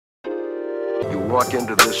You walk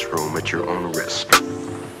into this room at your own risk,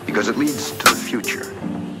 because it leads to the future.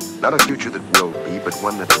 Not a future that will be, but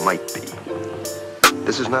one that might be.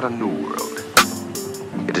 This is not a new world.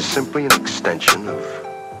 It is simply an extension of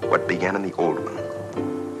what began in the old one.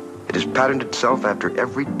 It has patterned itself after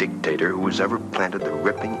every dictator who has ever planted the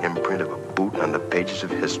ripping imprint of a boot on the pages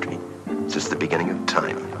of history since the beginning of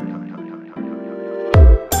time.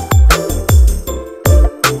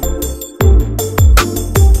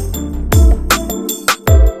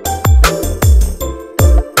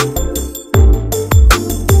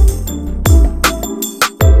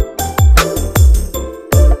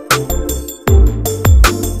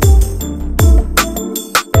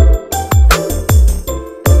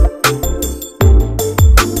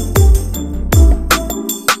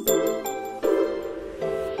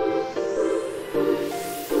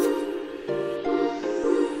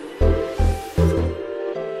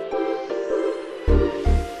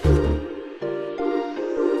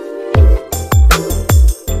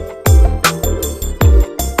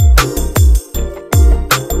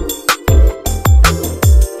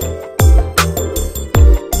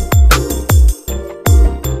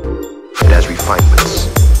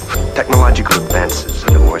 Technological advances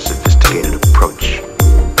and a more sophisticated approach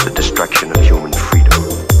to the destruction of human freedom.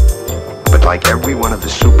 But like every one of the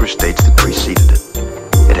superstates that preceded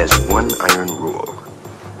it, it has one iron rule.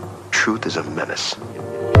 Truth is a menace.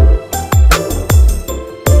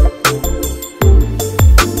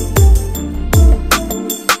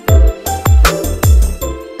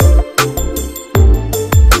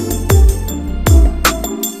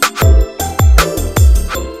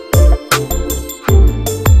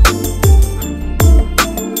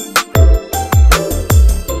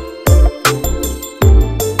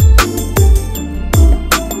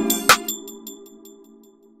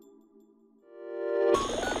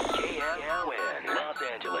 Los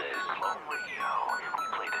Angeles. Clone Radio. We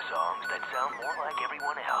play the songs that sound more like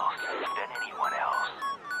everyone else than anyone else.